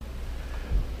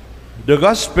The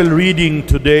gospel reading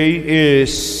today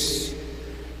is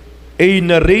a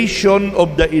narration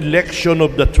of the election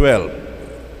of the 12.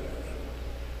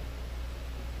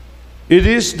 It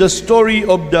is the story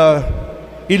of the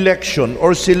election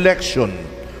or selection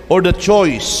or the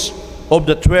choice of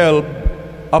the 12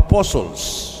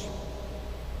 apostles.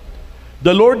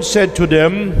 The Lord said to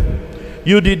them,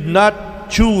 "You did not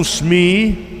choose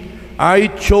me, I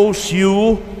chose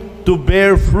you to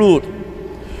bear fruit.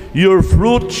 Your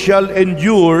fruit shall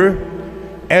endure,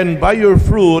 and by your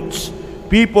fruits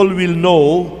people will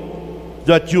know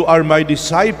that you are my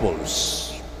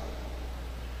disciples."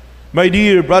 My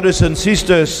dear brothers and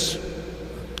sisters,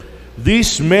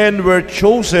 these men were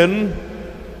chosen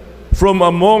from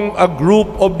among a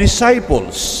group of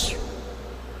disciples.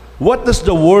 What does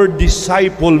the word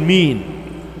disciple mean?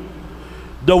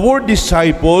 The word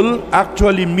disciple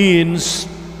actually means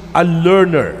a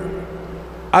learner.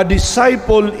 A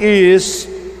disciple is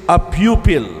a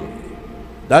pupil.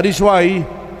 That is why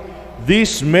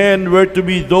these men were to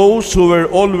be those who were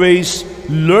always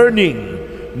learning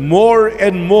more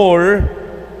and more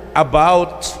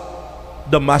about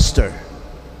the Master.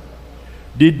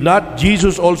 Did not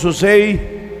Jesus also say,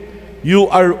 "You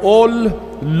are all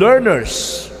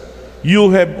learners.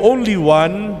 You have only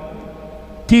one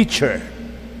teacher"?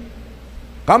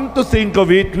 Come to think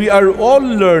of it, we are all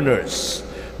learners.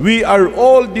 We are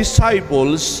all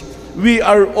disciples. We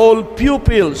are all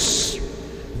pupils.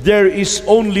 There is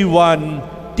only one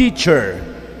teacher,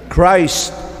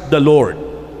 Christ the Lord.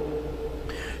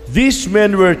 These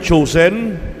men were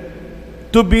chosen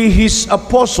to be His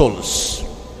apostles.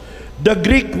 The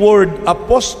Greek word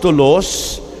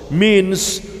apostolos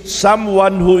means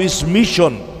someone who is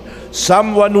missioned,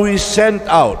 someone who is sent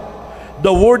out.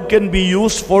 The word can be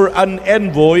used for an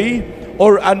envoy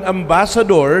or an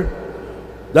ambassador.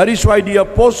 That is why the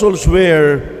apostles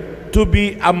were to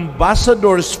be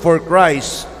ambassadors for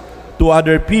Christ to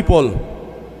other people.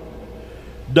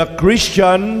 The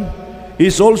Christian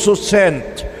is also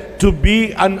sent to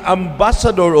be an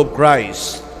ambassador of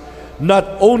Christ, not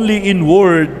only in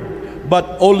word,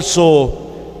 but also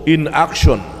in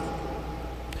action.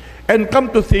 And come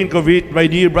to think of it, my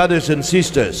dear brothers and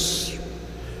sisters,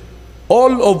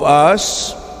 all of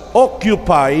us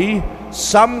occupy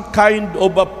some kind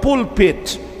of a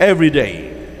pulpit every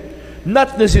day.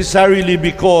 Not necessarily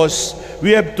because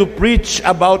we have to preach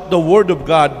about the Word of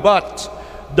God, but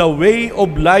the way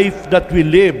of life that we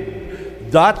live,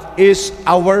 that is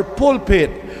our pulpit.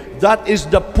 That is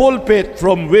the pulpit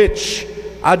from which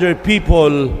other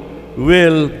people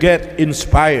will get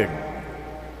inspired.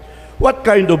 What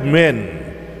kind of men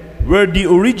were the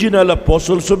original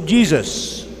apostles of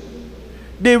Jesus?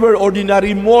 They were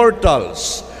ordinary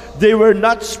mortals. They were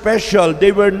not special.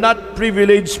 They were not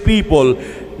privileged people.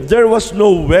 There was no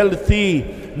wealthy,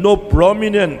 no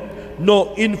prominent,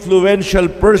 no influential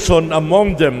person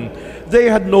among them. They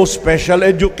had no special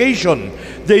education.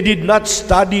 They did not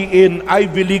study in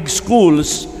Ivy League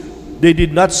schools. They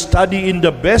did not study in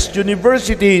the best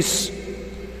universities.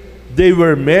 They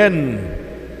were men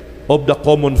of the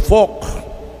common folk.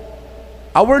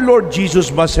 Our Lord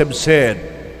Jesus must have said,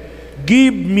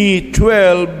 "Give me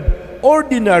 12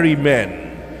 ordinary men.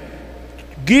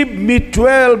 Give me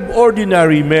 12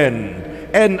 ordinary men,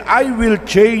 and I will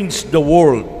change the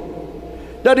world."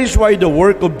 That is why the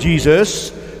work of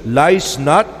Jesus lies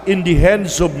not in the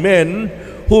hands of men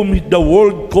whom the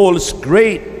world calls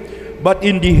great, but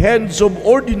in the hands of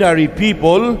ordinary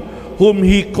people whom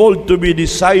He called to be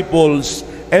disciples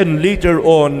and later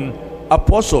on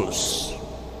apostles.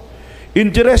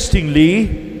 Interestingly,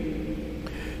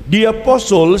 the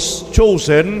apostles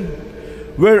chosen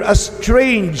were a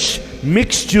strange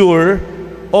mixture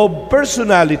of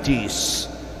personalities.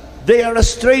 They are a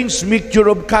strange mixture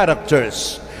of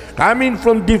characters coming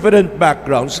from different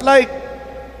backgrounds, like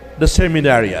the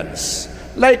seminarians,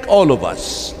 like all of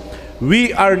us.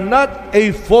 We are not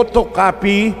a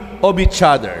photocopy of each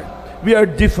other. We are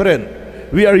different.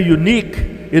 We are unique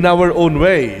in our own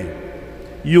way.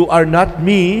 You are not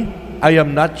me, I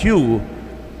am not you.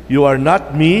 You are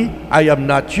not me, I am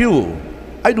not you.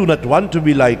 I do not want to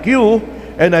be like you,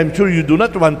 and I'm sure you do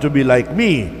not want to be like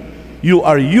me. You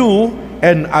are you,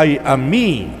 and I am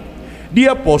me.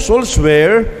 The apostles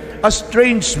were a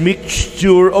strange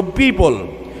mixture of people,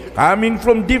 coming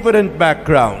from different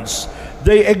backgrounds.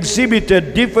 They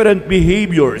exhibited different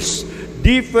behaviors,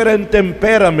 different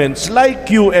temperaments,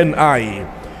 like you and I.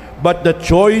 But the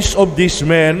choice of these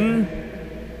men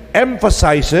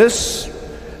emphasizes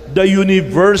the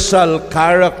universal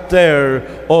character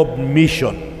of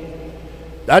mission.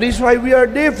 That is why we are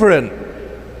different.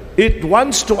 It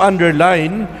wants to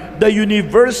underline the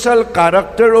universal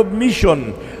character of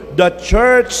mission. The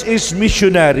church is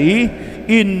missionary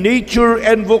in nature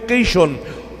and vocation.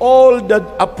 All the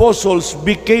apostles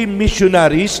became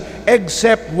missionaries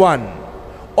except one.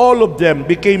 All of them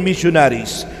became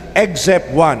missionaries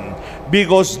except one,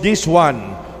 because this one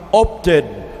opted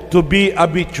to be a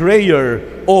betrayer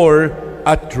or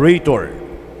a traitor.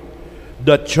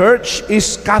 The church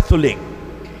is Catholic,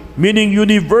 meaning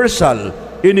universal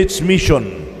in its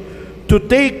mission. To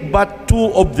take but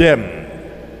two of them,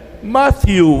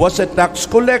 Matthew was a tax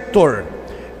collector,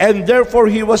 and therefore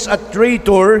he was a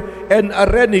traitor and a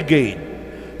renegade.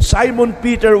 Simon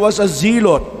Peter was a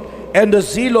zealot, and the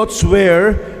zealots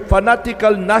were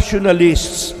fanatical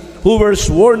nationalists who were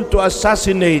sworn to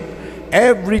assassinate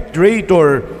every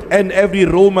traitor and every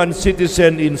Roman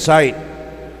citizen in sight.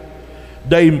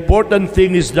 The important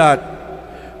thing is that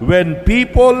when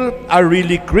people are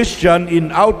really Christian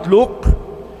in outlook,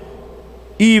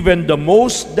 even the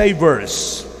most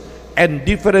diverse and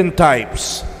different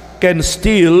types can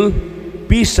still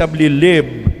peaceably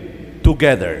live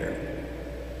together.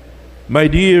 My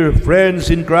dear friends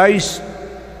in Christ,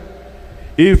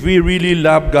 if we really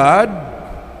love God,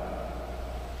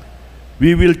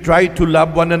 we will try to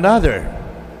love one another.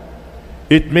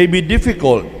 It may be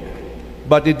difficult,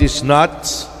 but it is not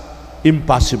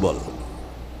impossible.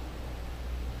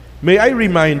 May I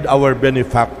remind our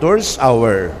benefactors,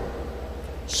 our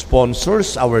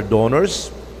sponsors, our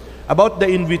donors, about the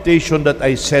invitation that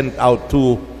I sent out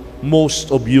to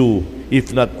most of you,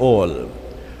 if not all.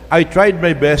 I tried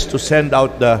my best to send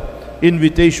out the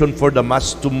invitation for the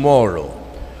Mass tomorrow.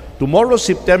 Tomorrow,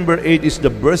 September 8, is the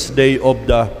birthday of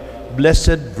the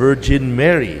Blessed Virgin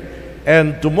Mary.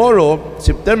 And tomorrow,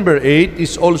 September 8,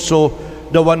 is also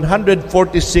the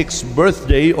 146th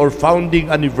birthday or founding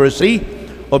anniversary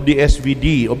of the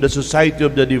SVD, of the Society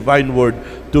of the Divine Word,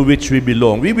 to which we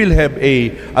belong. We will have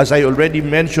as I already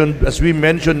mentioned, as we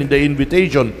mentioned in the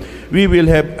invitation, we will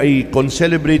have a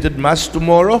concelebrated Mass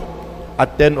tomorrow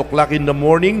at 10 o'clock in the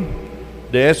morning.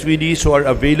 The SVDs who are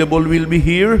available will be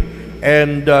here,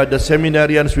 and the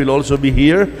seminarians will also be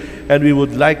here. And we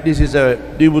would like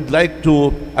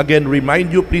to again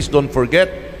remind you, please don't forget,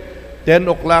 10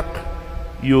 o'clock,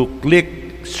 you click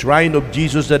Shrine of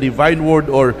Jesus the Divine Word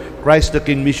or Christ the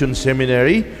King Mission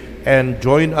Seminary and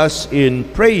join us in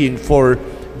praying for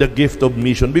the gift of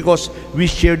mission, because we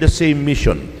share the same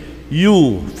mission.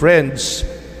 You, friends,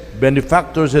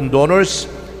 benefactors and donors,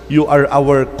 you are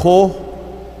our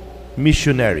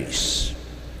co-missionaries.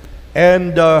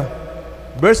 And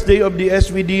birthday of the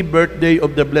SVD, birthday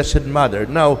of the Blessed Mother.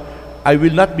 Now, I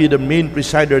will not be the main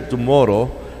presider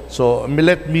tomorrow, so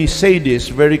let me say this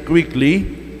very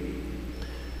quickly.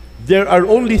 There are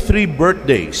only 3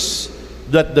 birthdays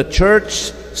that the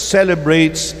church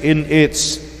celebrates in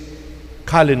its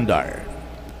calendar.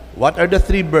 What are the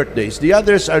 3 birthdays? The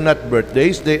others are not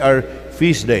birthdays, they are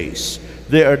feast days.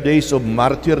 They are days of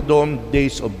martyrdom,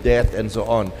 days of death, and so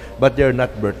on. But they are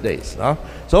not birthdays. No?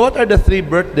 So what are the 3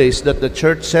 birthdays that the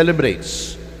church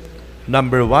celebrates?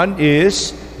 Number 1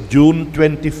 is June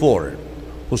 24.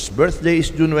 Whose birthday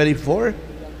is June 24?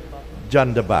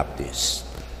 John the Baptist.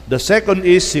 The second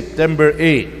is September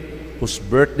 8. Whose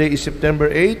birthday is September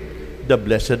 8? The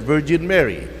Blessed Virgin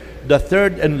Mary. The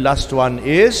third and last one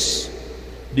is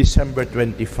December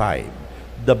 25,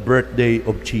 the birthday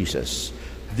of Jesus.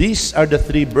 These are the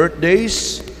 3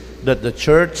 birthdays that the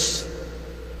church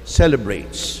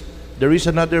celebrates. There is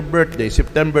another birthday,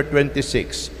 September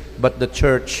 26, but the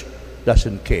church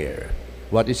doesn't care.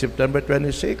 What is September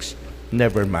 26?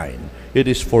 Never mind. It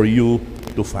is for you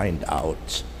to find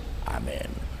out.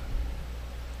 Amen.